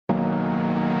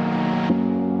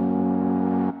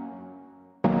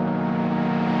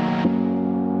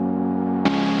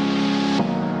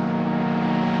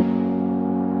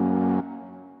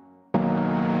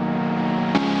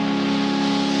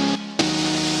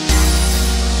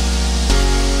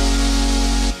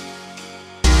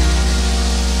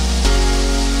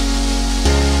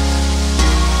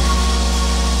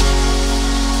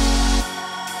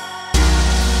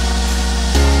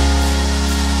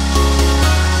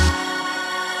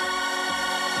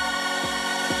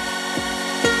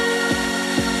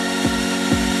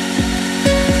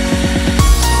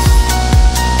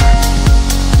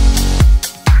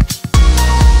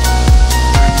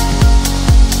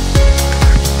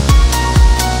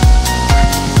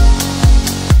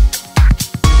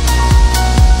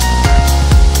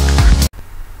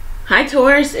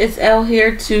Taurus, it's Elle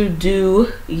here to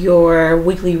do your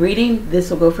weekly reading. This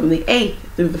will go from the 8th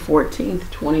through the 14th,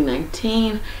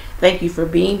 2019. Thank you for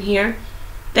being here.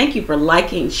 Thank you for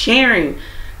liking, sharing,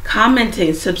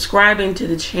 commenting, subscribing to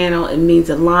the channel. It means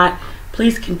a lot.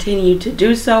 Please continue to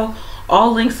do so.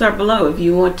 All links are below if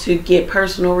you want to get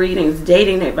personal readings,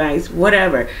 dating advice,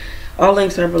 whatever. All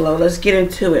links are below. Let's get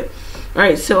into it. All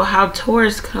right, so how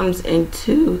Taurus comes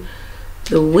into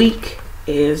the week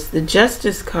is the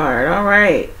Justice card. All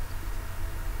right.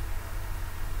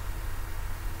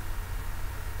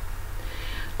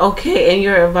 Okay, and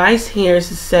your advice here is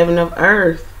the Seven of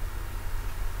Earth.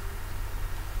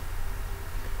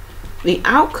 The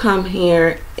outcome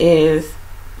here is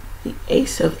the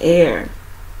Ace of Air.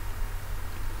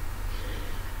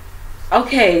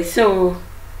 Okay, so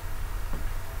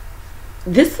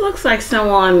this looks like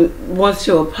someone wants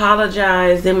to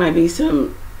apologize. There might be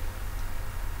some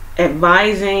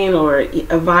advising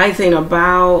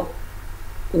about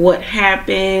what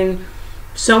happened.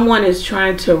 Someone is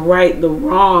trying to right the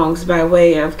wrongs by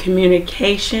way of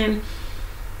communication.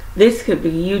 This could be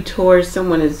you, Taurus.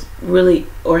 Someone is really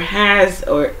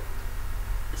someone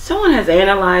has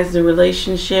analyzed the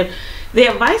relationship. The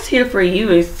advice here for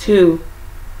you is to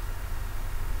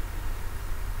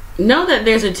know that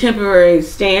there's a temporary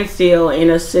standstill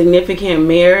in a significant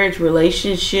marriage,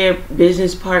 relationship,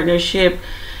 business partnership.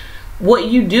 What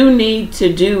you do need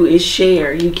to do is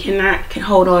share. You cannot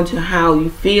hold on to how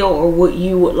you feel or what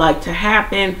you would like to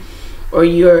happen or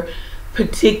your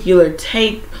particular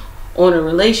take on a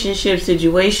relationship,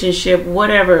 situationship,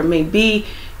 whatever it may be.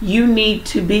 You need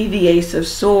to be the Ace of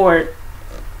Swords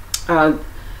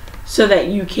so that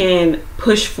you can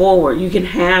push forward. You can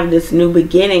have this new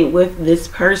beginning with this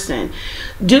person.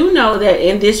 Do know that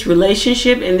in this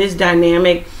relationship, in this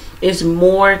dynamic, is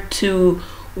more to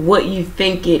what you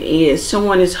think it is.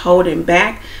 Someone is holding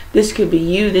back. This could be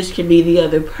you. This could be the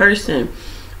other person.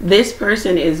 This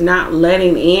person is not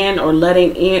letting in or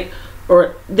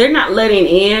they're not letting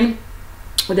in,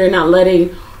 or they're not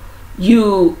letting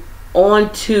you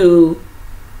onto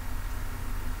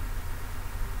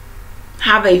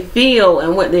how they feel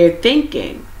and what they're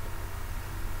thinking.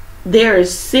 There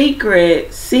is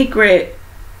secret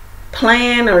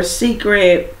plan or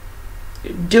secret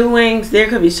doings. There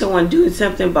could be someone doing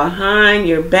something behind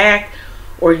your back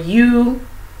or you.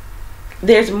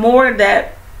 There's more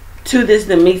that to this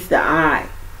than meets the eye.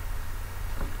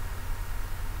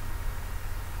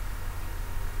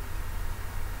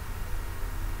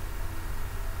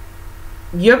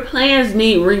 Your plans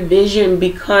need revision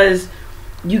because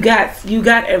you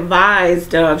got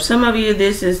advised of. Some of you,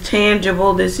 this is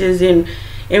tangible. This is in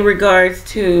regards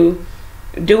to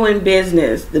doing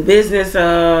business, the business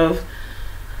of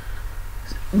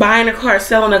buying a car,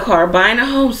 selling a car, buying a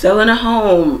home, selling a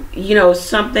home, you know,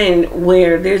 something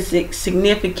where there's a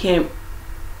significant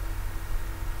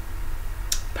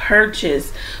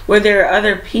purchase, where there are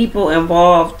other people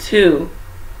involved too.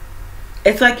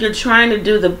 It's like you're trying to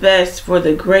do the best for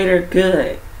the greater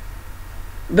good.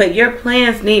 But your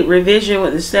plans need revision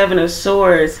with the Seven of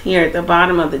Swords here at the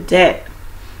bottom of the deck.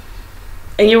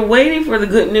 And you're waiting for the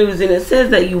good news, and it says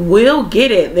that you will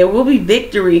get it. There will be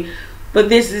victory. But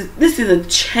this is a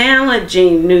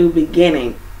challenging new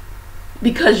beginning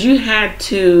because you had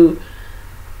to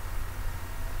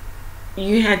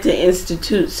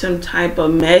institute some type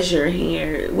of measure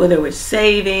here, whether it was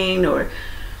saving or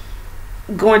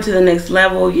going to the next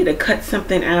level. You had to cut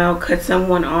something out, cut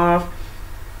someone off.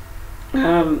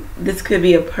 This could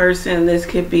be a person. This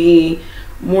could be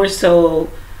more so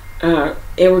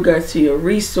in regards to your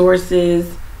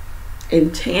resources,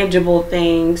 intangible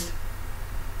things.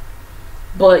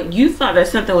 But you thought that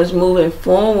something was moving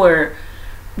forward,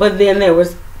 but then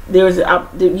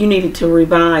you needed to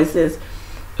revise this.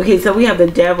 Okay, so we have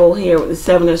the Devil here with the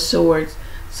Seven of Swords.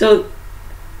 So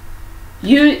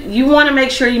you want to make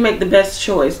sure you make the best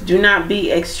choice. Do not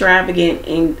be extravagant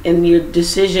in your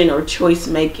decision or choice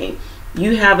making.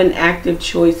 You have an active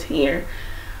choice here.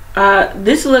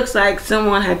 This looks like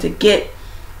someone had to get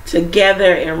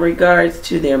together in regards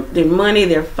to their money,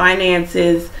 their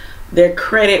finances, their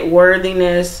credit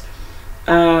worthiness.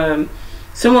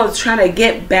 Someone's trying to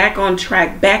get back on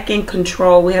track, back in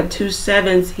control. We have two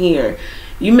sevens here.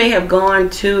 You may have gone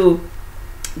to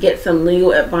get some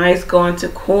legal advice, gone to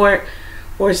court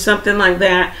or something like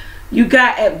that. You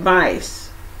got advice.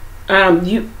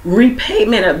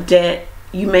 Repayment of debt.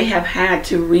 You may have had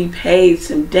to repay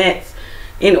some debts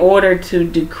in order to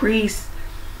decrease,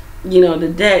 you know, the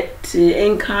debt to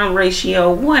income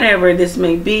ratio, whatever this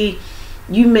may be.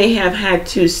 You may have had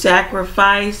to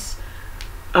sacrifice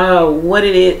what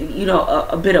it is, you know,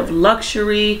 a bit of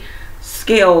luxury,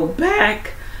 scale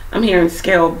back. I'm hearing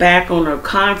scale back on a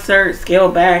concert, scale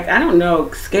back. I don't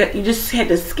know. You just had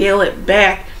to scale it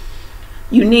back.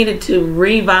 You needed to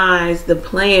revise the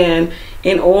plan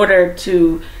in order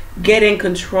to get in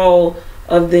control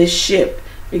of this ship.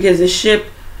 Because the ship,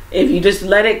 if you just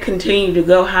let it continue to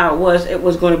go how it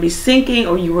was going to be sinking,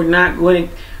 or you were not going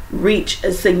to reach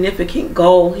a significant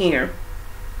goal here.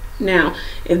 Now,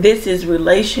 if this is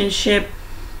relationship,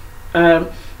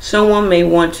 someone may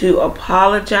want to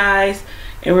apologize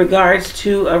in regards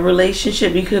to a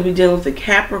relationship. You could be dealing with a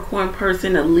Capricorn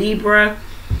person, a Libra.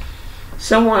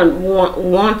 Someone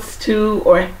wants to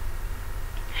or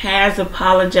has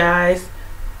apologized.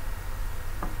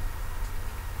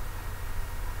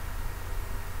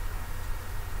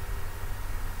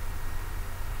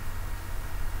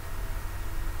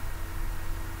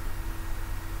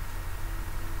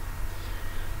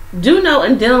 Do know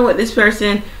in dealing with this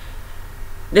person,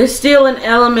 there's still an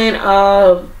element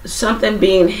of something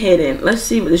being hidden. Let's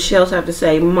see what the shells have to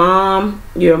say. Mom,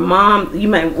 your mom, your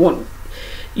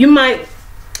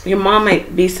mom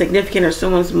might be significant, or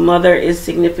someone's mother is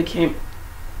significant.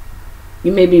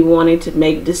 You may be wanting to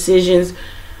make decisions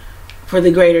for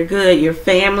the greater good. Your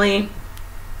family,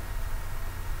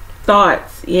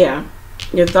 thoughts, yeah.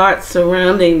 Your thoughts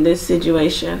surrounding this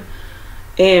situation.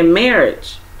 And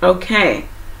marriage, okay.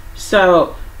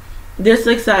 So this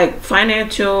looks like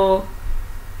financial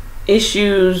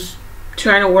issues,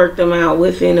 trying to work them out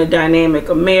within a dynamic,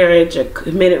 a marriage, a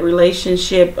committed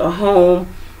relationship, a home.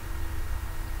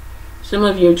 Some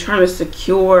of you are trying to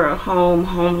secure a home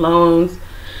loans,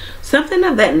 something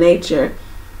of that nature.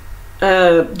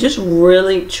 Just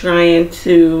really trying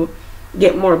to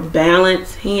get more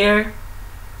balance here.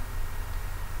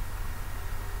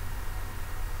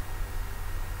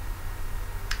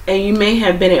 And you may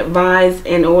have been advised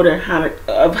in order how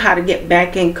to get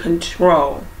back in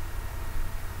control.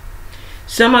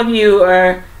 Some of you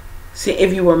are, see,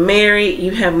 if you were married,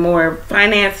 you have more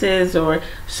finances, or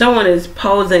someone is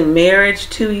posing marriage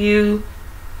to you.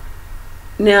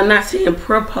 Now, I'm not saying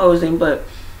proposing, but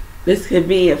this could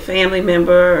be a family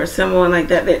member or someone like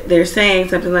that. They're saying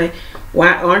something like,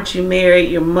 why aren't you married?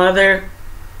 Your mother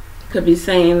could be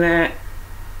saying that.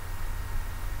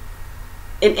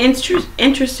 An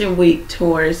interesting week,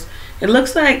 Taurus. It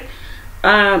looks like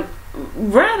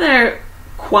rather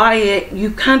quiet. You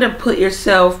kind of put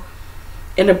yourself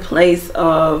in a place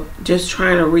of just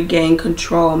trying to regain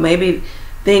control. Maybe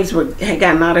things had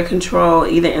gotten out of control,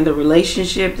 either in the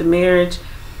relationship, the marriage.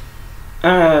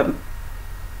 You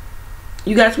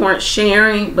guys weren't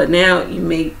sharing, but now you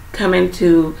may come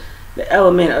into the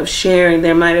element of sharing.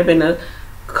 There might have been a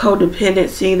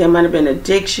codependency. There might have been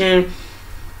addiction.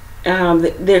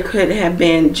 There could have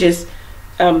been just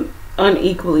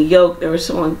unequally yoked. There was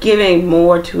someone giving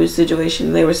more to a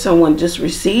situation. There was someone just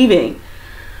receiving.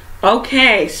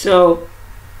 Okay, so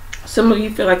some of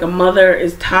you feel like a mother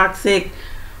is toxic,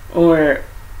 or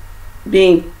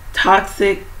being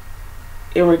toxic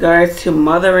in regards to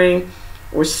mothering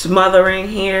or smothering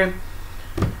here.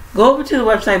 Go over to the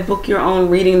website, book your own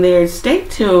reading there. Stay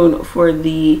tuned for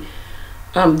the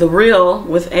real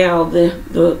with Elle,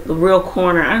 the real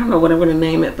corner. I don't know what I'm going to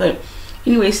name it, but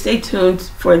anyway, stay tuned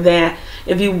for that.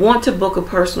 If you want to book a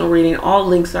personal reading, all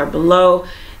links are below.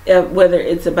 Whether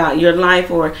it's about your life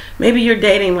or maybe your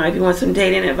dating life, you want some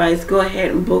dating advice, go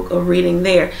ahead and book a reading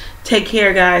there. Take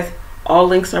care, guys. All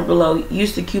links are below.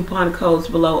 Use the coupon codes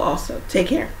below also. Take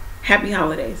care. Happy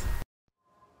holidays.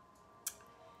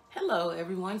 Hello,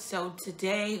 everyone. So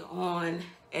today on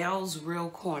Elle's Real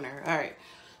Corner. All right.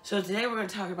 So today we're going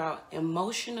to talk about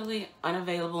emotionally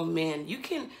unavailable men. You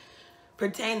can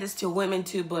pertain this to women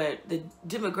too, but the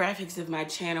demographics of my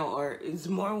channel is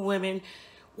more women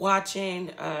watching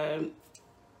the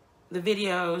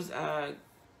videos,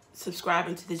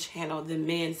 subscribing to the channel than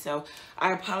men. So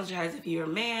I apologize if you're a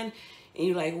man and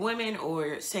you like women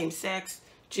or same sex.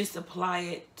 Just apply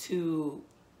it to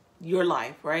your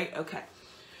life, right? Okay.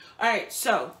 All right.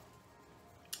 So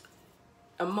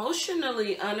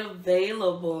emotionally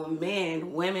unavailable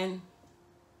men, women,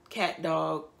 cat,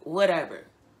 dog, whatever,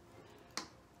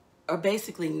 are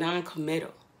basically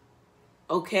non-committal.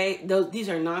 Okay, these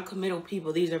are non-committal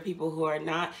people. These are people who are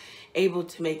not able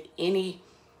to make any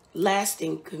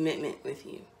lasting commitment with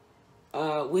you,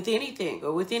 with anything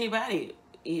or with anybody.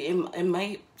 It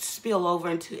might spill over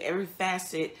into every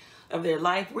facet of their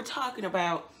life. We're talking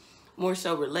about more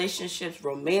so relationships,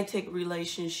 romantic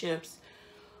relationships.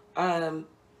 So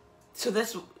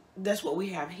that's what we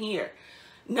have here.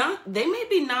 They may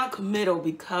be non-committal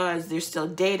because they're still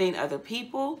dating other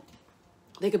people.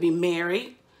 They could be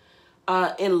married,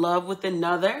 in love with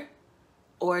another.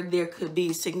 or there could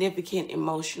be significant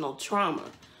emotional trauma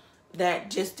that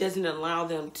just doesn't allow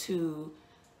them to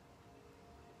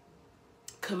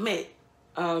commit,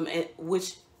 and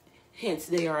which hence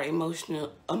they are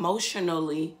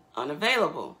emotionally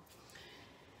unavailable.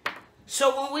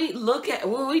 So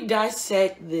when we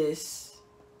dissect this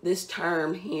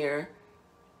term here,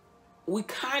 we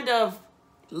kind of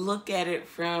look at it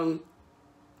from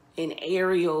an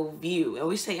aerial view, and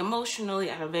we say emotionally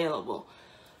unavailable.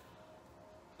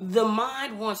 The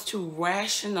mind wants to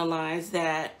rationalize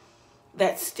that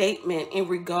statement in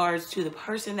regards to the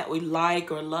person that we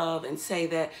like or love, and say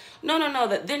that no,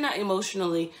 that they're not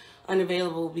emotionally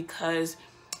unavailable because,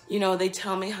 you know, they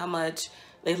tell me how much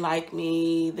they like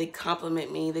me, they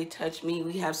compliment me, they touch me,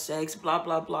 we have sex, blah,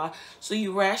 blah, blah. So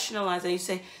you rationalize and you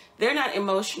say, they're not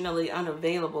emotionally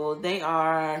unavailable. They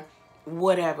are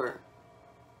whatever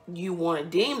you want to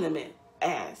deem them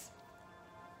as.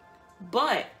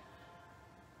 But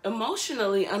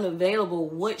emotionally unavailable,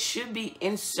 what should be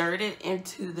inserted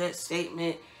into that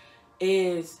statement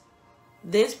is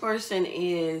this person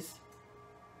is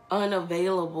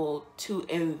unavailable to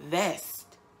invest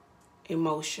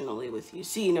emotionally with you.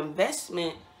 See, an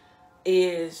investment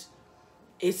it's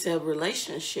a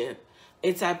relationship.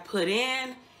 It's I put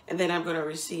in and then I'm going to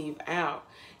receive out.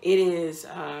 It is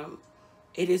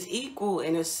equal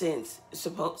in a sense,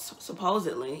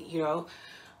 supposedly, you know.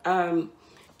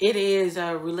 It is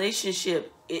a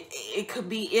relationship. It could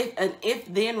be an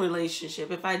if-then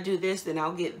relationship. If I do this, then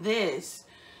I'll get this.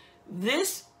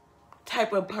 This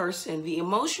type of person, the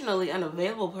emotionally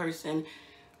unavailable person,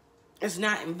 is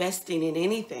not investing in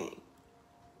anything.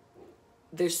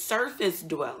 They're surface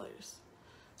dwellers.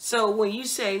 So when you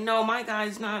say, no, my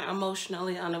guy's not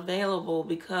emotionally unavailable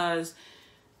because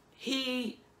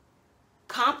he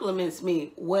compliments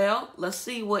me, well, let's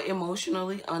see what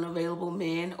emotionally unavailable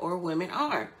men or women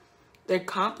are. They're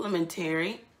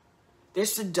complimentary. They're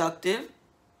seductive.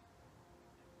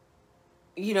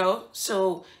 You know,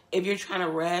 so if you're trying to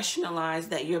rationalize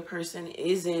that your person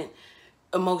isn't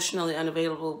emotionally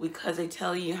unavailable because they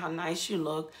tell you how nice you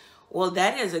look, well,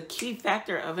 that is a key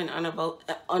factor of an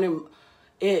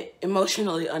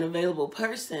emotionally unavailable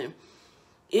person.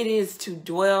 It is to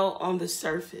dwell on the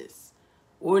surface.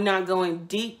 We're not going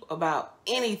deep about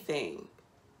anything,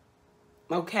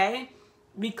 okay?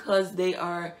 Because they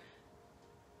are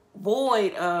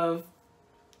void of,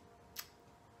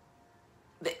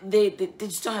 they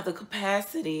just don't have the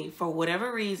capacity for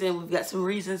whatever reason. We've got some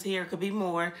reasons here, it could be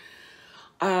more,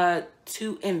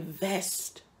 to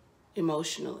invest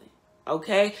emotionally.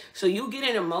 Okay, so you get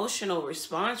an emotional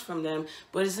response from them,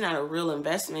 but it's not a real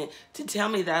investment to tell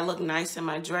me that I look nice in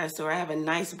my dress, or I have a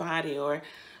nice body, or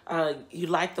you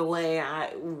like the way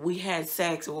we had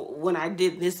sex, or when I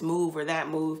did this move or that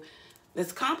move.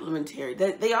 That's complimentary.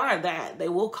 They are that. They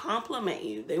will compliment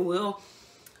you. They will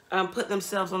put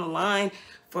themselves on the line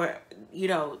for, you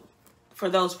know, for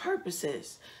those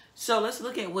purposes. So let's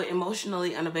look at what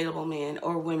emotionally unavailable men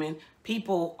or women,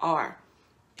 people are.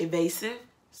 Evasive,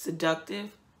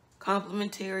 seductive,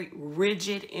 complimentary,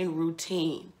 rigid, and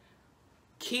routine.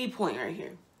 Key point right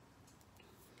here.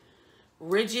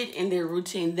 Rigid in their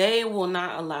routine. They will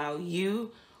not allow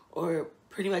you, or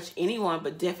pretty much anyone,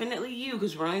 but definitely you,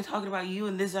 because we're only talking about you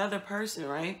and this other person,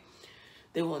 right?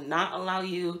 They will not allow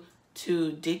you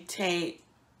to dictate,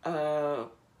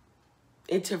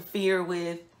 interfere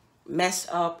with, mess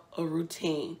up a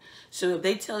routine. So if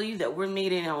they tell you that we're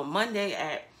meeting on Monday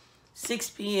at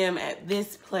 6 p.m. at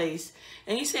this place,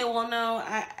 and you say, well, no,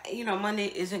 Monday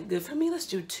isn't good for me. Let's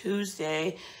do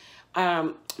Tuesday,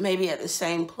 maybe at the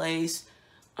same place,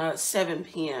 7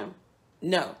 p.m.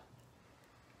 No,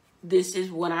 this is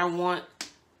what I want.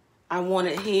 I want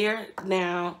it here,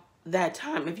 now, that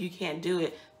time. If you can't do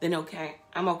it, then okay.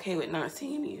 I'm okay with not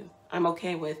seeing you. I'm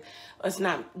okay with us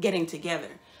not getting together.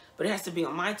 But it has to be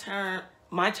on my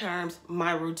terms,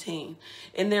 my routine.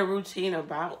 And their routine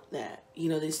about that. You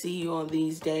know, they see you on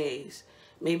these days.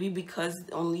 Maybe because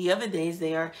on the other days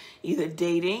they are either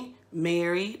dating,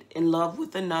 married, in love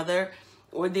with another,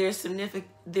 or there's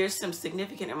some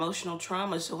significant emotional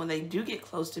trauma. So when they do get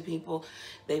close to people,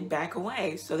 they back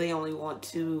away. So they only want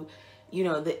to, you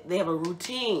know, they have a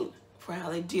routine for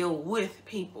how they deal with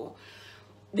people.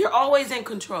 They're always in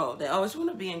control. They always want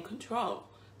to be in control.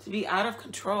 To be out of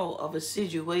control of a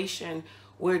situation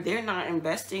where they're not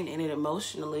investing in it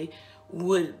emotionally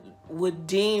would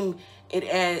deem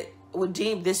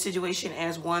this situation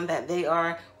as one that they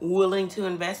are willing to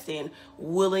invest in,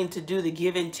 willing to do the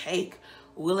give and take,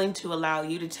 willing to allow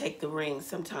you to take the ring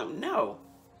sometime. No,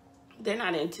 they're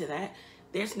not into that.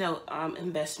 There's no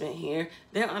investment here.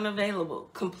 They're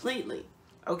unavailable completely.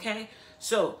 Okay,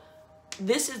 so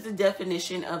this is the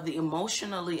definition of the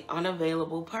emotionally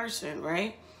unavailable person,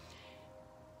 right?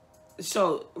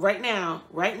 So right now,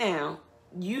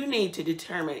 you need to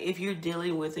determine if you're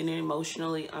dealing with an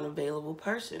emotionally unavailable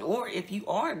person, or if you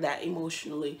are that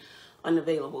emotionally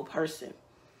unavailable person.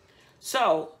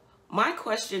 So my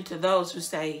question to those who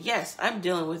say, yes, I'm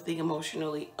dealing with the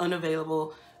emotionally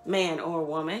unavailable man or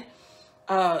woman,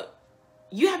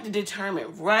 you have to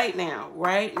determine right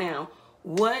now,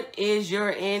 what is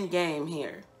your end game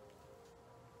here?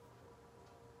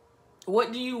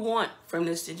 What do you want from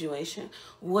this situation?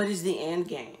 What is the end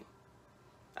game?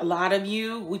 A lot of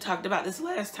you, we talked about this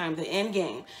last time, the end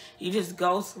game. You just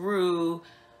go through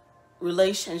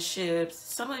relationships.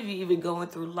 Some of you even going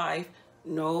through life,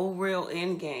 no real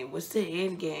end game. What's the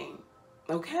end game?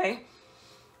 Okay?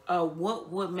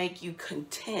 What would make you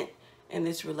content in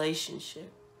this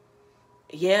relationship?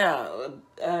 Yeah,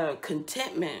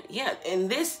 contentment. Yeah, in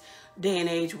this day and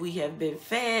age, we have been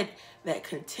fed that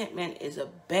contentment is a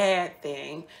bad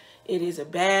thing. It is a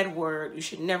bad word. You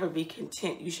should never be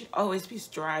content. You should always be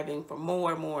striving for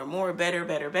more, better,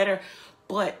 better, better.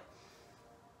 But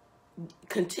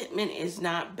contentment is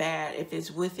not bad if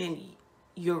it's within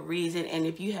your reason, and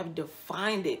if you have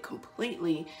defined it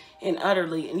completely and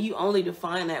utterly, and you only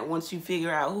define that once you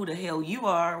figure out who the hell you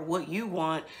are, what you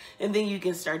want, and then you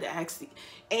can start to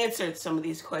answer some of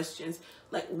these questions,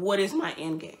 like, what is my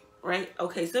end game, right?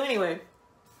 Okay, so anyway,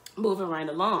 moving right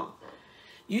along.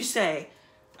 You say,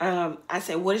 I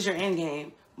say, what is your end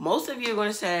game? Most of you are going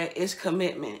to say it's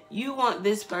commitment. You want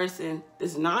this person,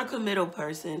 this non-committal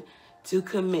person, to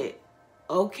commit.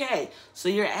 Okay, so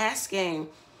you're asking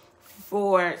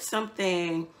for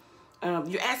something,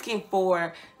 you're asking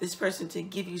for this person to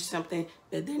give you something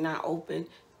that they're not open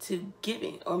to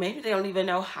giving, or maybe they don't even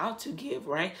know how to give,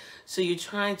 right? So you're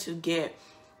trying to get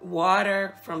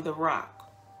water from the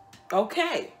rock.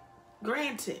 Okay,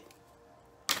 granted,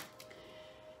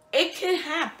 it can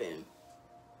happen.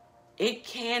 It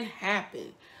can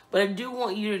happen. But I do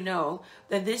want you to know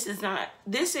that this is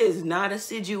not a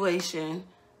situation,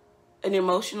 an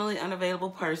emotionally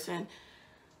unavailable person.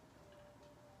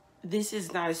 This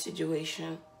is not a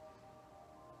situation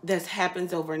that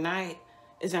happens overnight.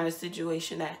 It's not a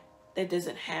situation that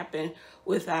doesn't happen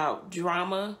without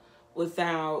drama,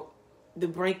 without the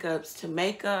breakups to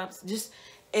makeups. Just,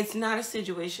 it's not a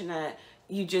situation that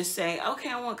you just say,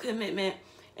 okay, I want commitment,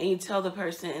 and you tell the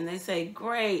person and they say,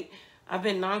 great, I've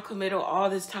been non-committal all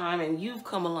this time and you've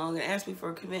come along and asked me for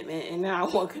a commitment and now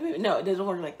I want commitment. No, it doesn't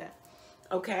work like that.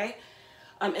 Okay?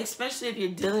 Especially if you're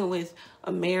dealing with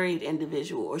a married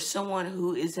individual or someone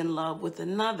who is in love with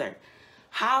another.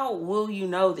 How will you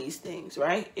know these things,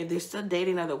 right? If they're still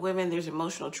dating other women, there's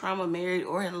emotional trauma, married,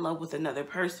 or in love with another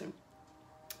person.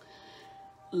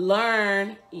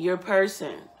 Learn your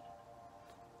person.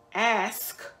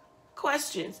 Ask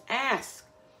questions. Ask.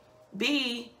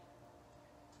 B,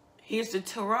 here's the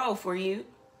tarot for you,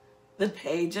 the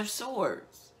Page of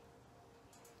Swords.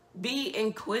 Be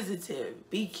inquisitive,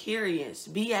 be curious,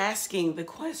 be asking the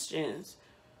questions.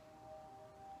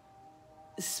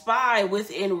 Spy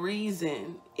within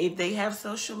reason. If they have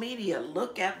social media,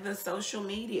 look at the social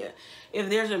media. If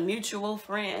there's a mutual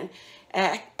friend,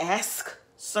 ask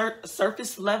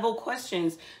surface level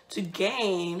questions to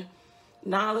gain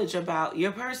knowledge about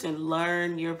your person.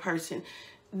 Learn your person.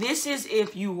 This is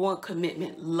if you want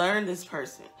commitment. Learn this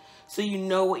person so you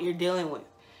know what you're dealing with.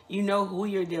 You know who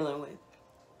you're dealing with.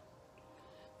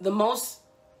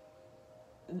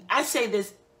 I say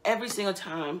this every single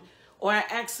time, or I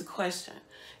ask the question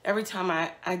every time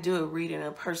I do a reading,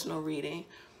 a personal reading.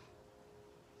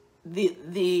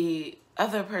 The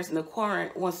other person, the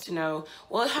querent, wants to know,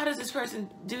 well, how does this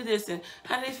person do this, and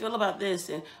how do they feel about this,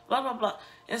 and blah, blah, blah.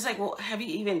 And it's like, well, have you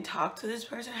even talked to this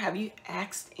person? Have you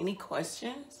asked any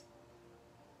questions?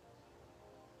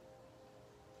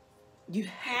 You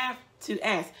have to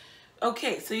ask.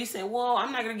 Okay, so you say, well,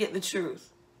 I'm not going to get the truth.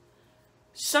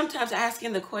 Sometimes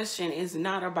asking the question is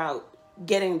not about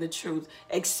getting the truth.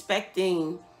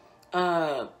 Expecting,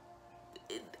 the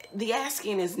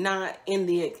asking is not in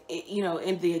the,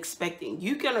 in the expecting.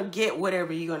 You're going to get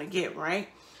whatever you're going to get, right?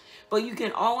 But you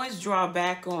can always draw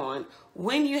back on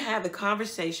when you have the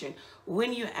conversation,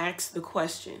 when you ask the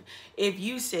question. If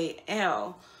you say,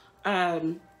 Elle,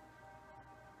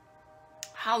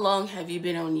 how long have you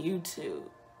been on YouTube,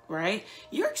 right?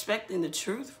 You're expecting the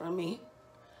truth from me.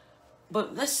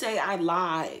 But let's say I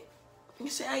lied. You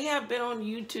say, oh, yeah, I've been on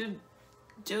YouTube,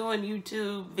 doing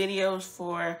YouTube videos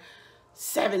for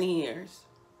 7 years.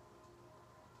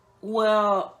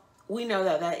 Well, we know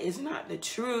that that is not the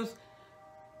truth.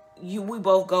 We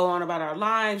both go on about our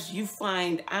lives. You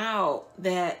find out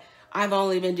that I've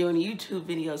only been doing YouTube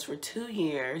videos for 2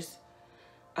 years,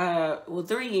 well,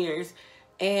 3 years,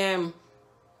 and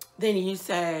then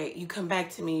you come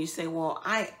back to me, you say, well,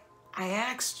 I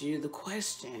asked you the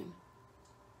question,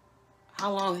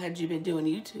 how long had you been doing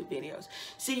YouTube videos?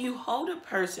 See, you hold a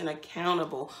person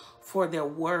accountable for their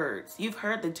words. You've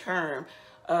heard the term,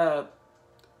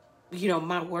 you know,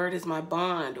 my word is my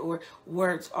bond, or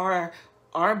words are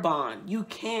our bond.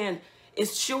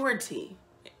 It's surety.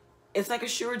 It's like a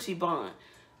surety bond.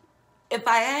 If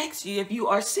I ask you if you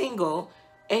are single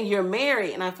and you're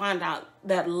married, and I find out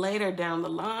that later down the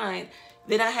line,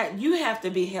 then you have to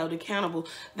be held accountable.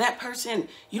 That person,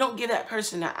 you don't give that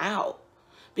person an out.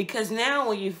 Because now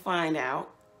when you find out,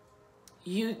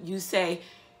 you say,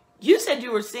 you said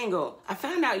you were single. I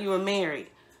found out you were married.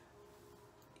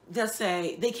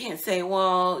 They can't say,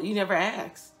 well, you never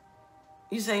asked.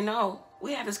 You say, no,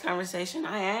 we had this conversation.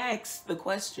 I asked the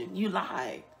question. You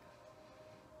lied.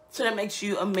 So that makes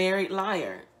you a married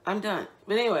liar. I'm done.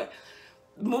 But anyway,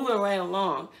 moving right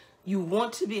along. You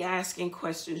want to be asking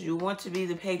questions. You want to be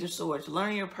the Page of Swords.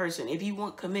 Learn your person. If you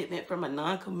want commitment from a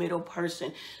non-committal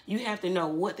person, you have to know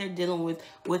what they're dealing with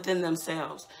within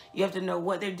themselves. You have to know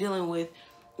what they're dealing with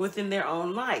within their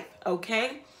own life.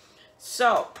 Okay?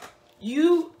 So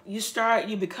you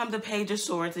become the Page of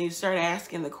Swords, and you start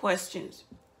asking the questions.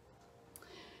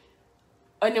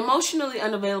 An emotionally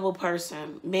unavailable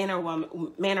person, man or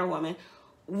woman,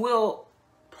 will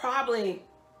probably,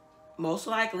 most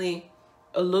likely,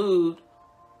 allude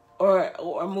or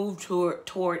move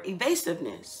toward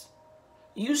evasiveness.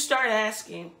 You start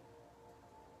asking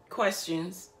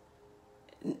questions.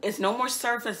 It's no more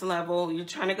surface level. You're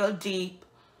trying to go deep.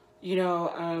 You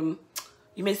know,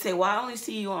 you may say, well, I only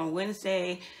see you on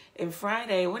Wednesday and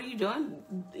Friday. What are you doing,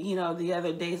 you know, the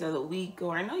other days of the week?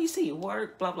 Or I know you say you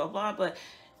work, blah, blah, blah, but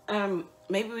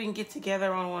maybe we can get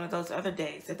together on one of those other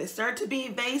days. If they start to be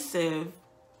evasive,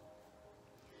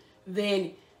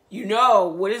 then you know,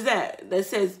 what is that? That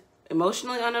says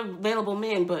emotionally unavailable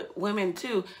men, but women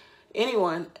too.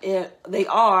 Anyone, they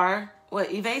are,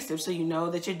 evasive. So you know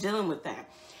that you're dealing with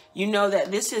that. You know that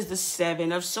this is the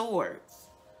 7 of Swords.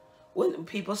 When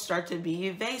people start to be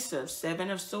evasive,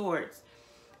 7 of Swords,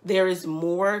 there is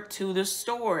more to the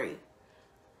story.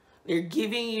 They're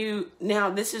giving you, now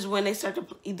this is when they start to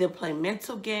either play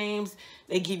mental games,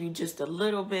 they give you just a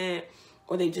little bit,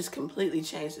 or they just completely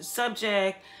change the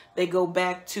subject. They go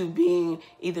back to being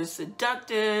either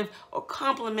seductive or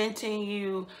complimenting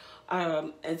you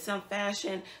in some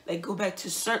fashion. They go back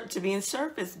to being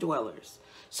surface dwellers.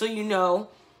 So you know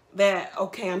that,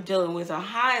 okay, I'm dealing with a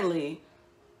highly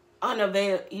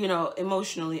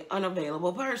emotionally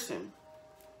unavailable person.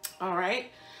 All right?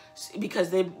 Because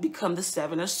they become the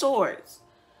 7 of Swords.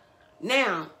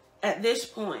 Now, at this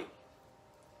point,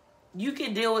 you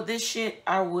can deal with this shit,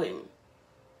 I wouldn't.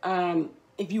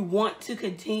 If you want to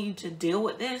continue to deal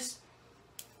with this,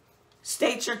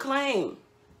 state your claim.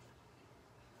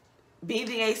 Be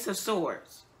the Ace of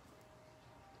Swords.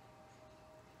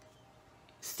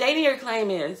 Stating your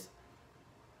claim is,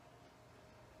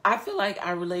 I feel like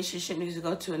our relationship needs to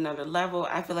go to another level.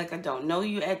 I feel like I don't know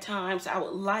you at times. I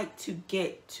would like to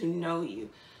get to know you.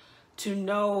 To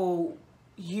know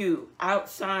you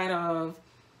outside of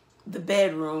the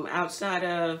bedroom, outside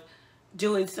of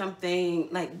doing something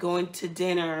like going to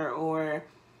dinner or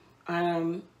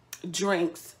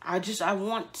drinks. I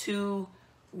want to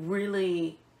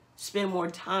really spend more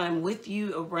time with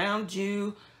you, around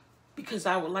you, because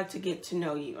I would like to get to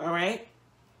know you, all right?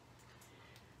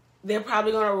 They're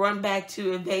probably going to run back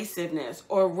to evasiveness,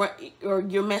 or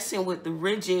you're messing with the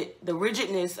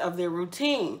rigidness of their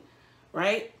routine,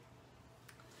 right?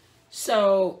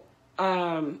 So,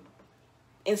 in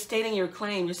stating your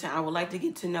claim, you're saying, I would like to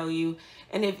get to know you.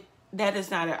 And if that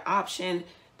is not an option,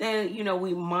 then, you know,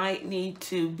 we might need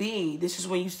to this is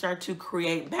when you start to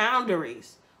create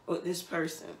boundaries with this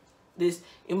person, this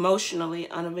emotionally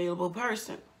unavailable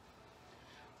person.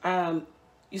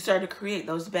 You start to create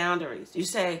those boundaries. You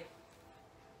say,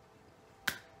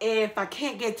 if I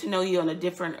can't get to know you on a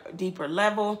deeper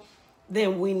level,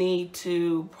 then we need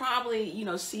to probably, you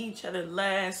know, see each other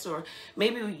less, or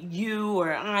maybe you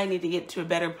or I need to get to a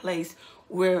better place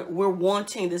where we're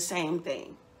wanting the same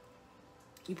thing.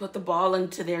 You put the ball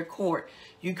into their court.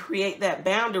 You create that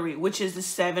boundary, which is the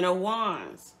 7 of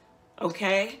Wands.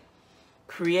 Okay?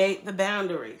 Create the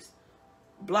boundaries.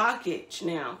 Blockage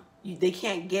now. They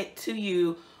can't get to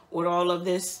you with all of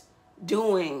this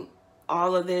doing,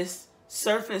 all of this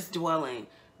surface dwelling,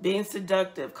 being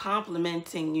seductive,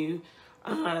 complimenting you,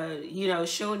 you know,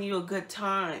 showing you a good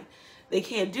time. They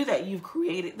can't do that. You've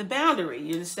created the boundary.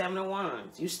 You're the Seven of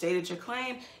Wands. You stated your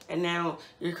claim, and now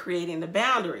you're creating the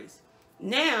boundaries.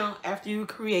 Now, after you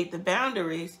create the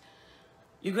boundaries,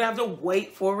 you're going to have to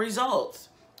wait for results.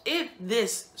 If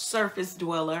this surface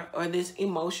dweller or this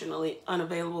emotionally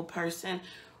unavailable person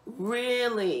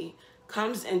really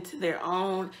comes into their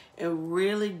own and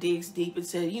really digs deep and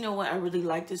says, you know what, I really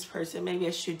like this person. Maybe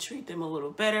I should treat them a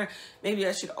little better. Maybe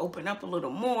I should open up a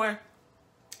little more.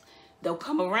 They'll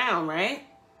come around, right?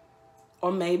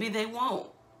 Or maybe they won't.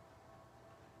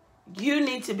 You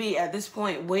need to be at this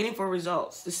point waiting for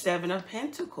results. The Seven of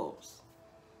Pentacles.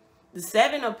 The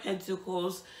Seven of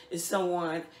Pentacles is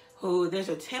someone who there's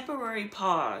a temporary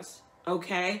pause,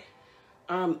 okay?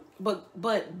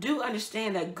 But do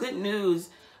understand that good news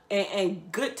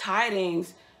and good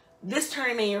tidings, this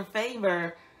turning in your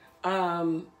favor,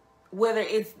 whether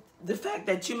it's the fact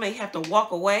that you may have to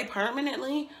walk away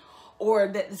permanently or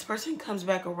that this person comes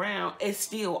back around, it's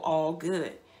still all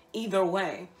good. Either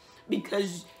way,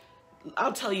 because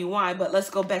I'll tell you why, but let's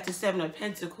go back to Seven of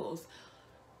Pentacles.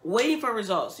 Waiting for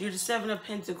results. You're the Seven of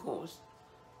Pentacles.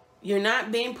 You're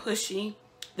not being pushy.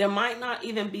 There might not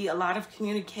even be a lot of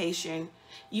communication.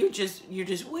 You're just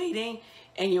waiting,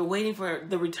 and you're waiting for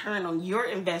the return on your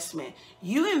investment.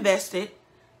 You invested.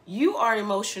 You are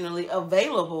emotionally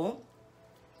available.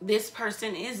 This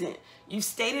person isn't. You've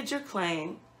stated your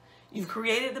claim. You've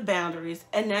created the boundaries,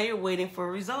 and now you're waiting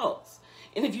for results.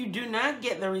 And if you do not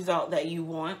get the result that you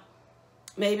want,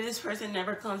 maybe this person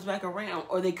never comes back around,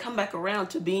 or they come back around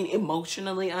to being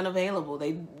emotionally unavailable.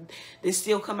 They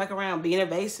still come back around being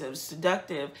evasive,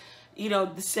 seductive, you know,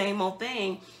 the same old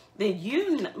thing. Then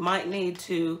you might need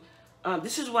to,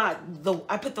 this is why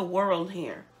I put the world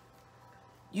here.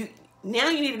 Now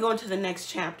you need to go into the next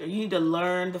chapter. You need to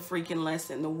learn the freaking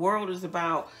lesson. The world is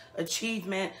about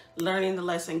achievement, learning the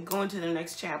lesson, going to the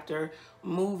next chapter,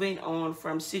 moving on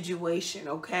from situation,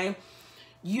 okay?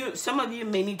 Some of you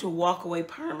may need to walk away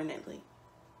permanently.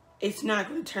 It's not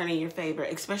going to turn in your favor,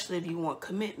 especially if you want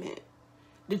commitment.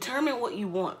 Determine what you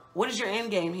want. What is your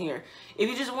end game here? If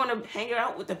you just want to hang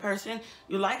out with the person,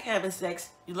 you like having sex,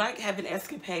 you like having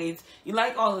escapades, you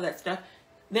like all of that stuff,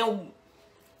 then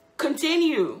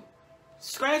continue.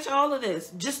 Scratch all of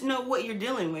this. Just know what you're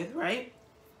dealing with, right?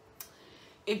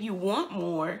 If you want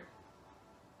more,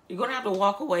 you're going to have to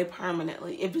walk away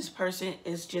permanently if this person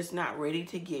is just not ready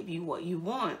to give you what you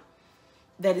want.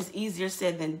 That is easier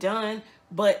said than done,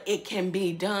 but it can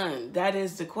be done.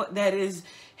 That's the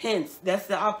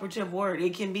operative word.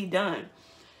 It can be done.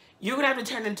 You're going to have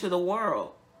to turn into the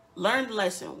world. Learn the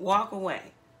lesson. Walk away.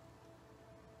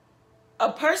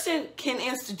 A person can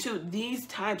institute this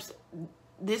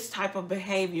type of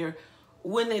behavior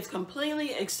when they've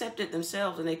completely accepted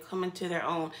themselves and they come into their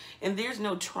own, and there's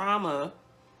no trauma.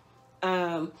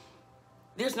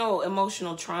 There's no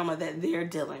emotional trauma that they're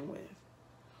dealing with.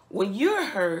 When you're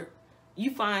hurt,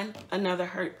 you find another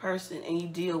hurt person and you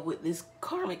deal with this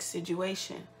karmic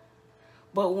situation.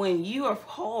 But when you are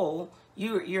whole,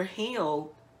 you're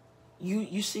healed,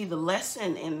 you see the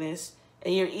lesson in this,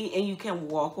 and you can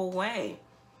walk away.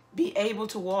 Be able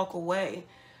to walk away.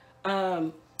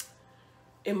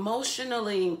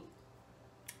 Emotionally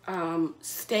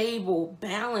stable,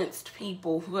 balanced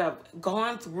people who have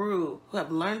gone through, who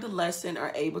have learned the lesson,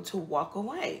 are able to walk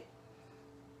away.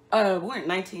 We're at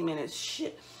 19 minutes.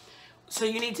 Shit. So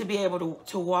you need to be able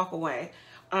to walk away.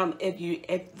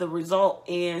 If the result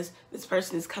is this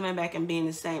person is coming back and being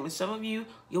the same, and some of you,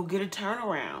 you'll get a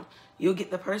turnaround. You'll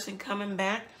get the person coming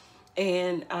back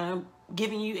and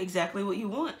giving you exactly what you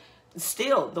want.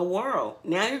 Still, the world.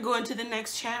 Now you're going to the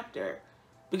next chapter,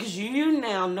 because you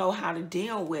now know how to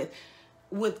deal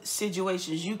with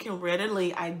situations. You can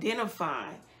readily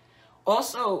identify.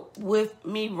 Also, with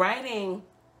me writing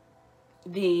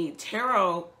the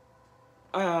tarot,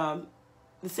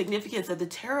 the significance of the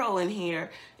tarot in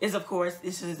here is, of course,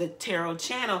 this is a tarot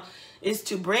channel, is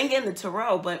to bring in the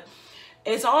tarot, but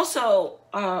it's also,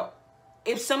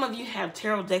 if some of you have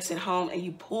tarot decks at home and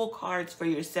you pull cards for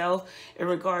yourself in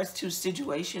regards to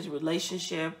situations,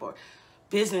 relationship, or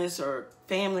business, or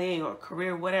family, or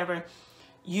career, whatever,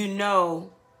 you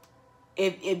know,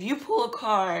 if you pull a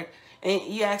card and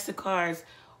you ask the cards,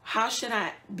 how should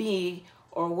I be,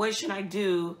 or what should I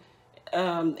do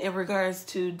in regards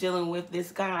to dealing with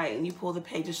this guy, and you pull the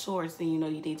Page of Swords, then you know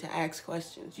you need to ask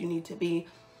questions. You need to be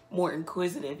more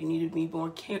inquisitive. You need to be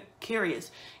more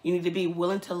curious. You need to be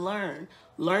willing to learn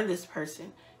this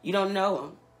person. You don't know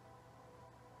him.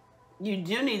 You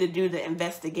do need to do the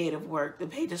investigative work. The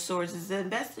Page of Swords is the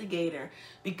investigator,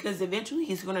 because eventually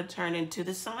he's going to turn into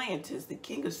the scientist, the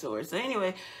King of Swords. So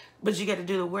anyway, but you got to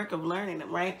do the work of learning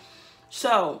them, right?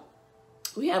 So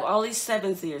we have all these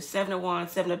sevens here. 7 of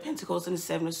Wands, 7 of Pentacles, and the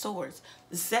 7 of Swords.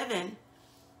 The 7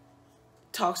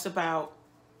 talks about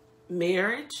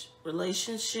marriage,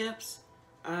 relationships,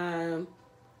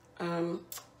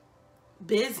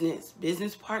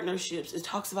 business partnerships. It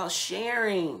talks about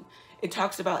sharing. It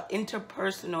talks about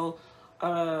interpersonal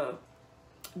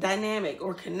dynamic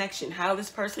or connection, how this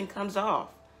person comes off.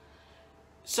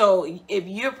 So if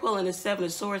you're pulling the 7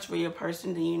 of Swords for your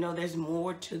person, then you know there's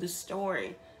more to the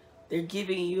story. They're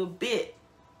giving you a bit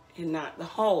and not the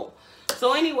whole.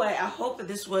 So anyway, I hope that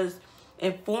this was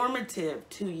informative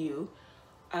to you.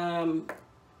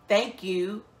 Thank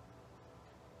you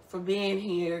for being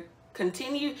here.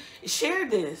 Continue, share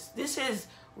this. This is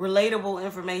relatable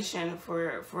information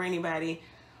for anybody.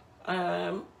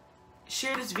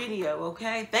 Share this video,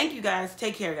 okay? Thank you guys.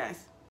 Take care, guys.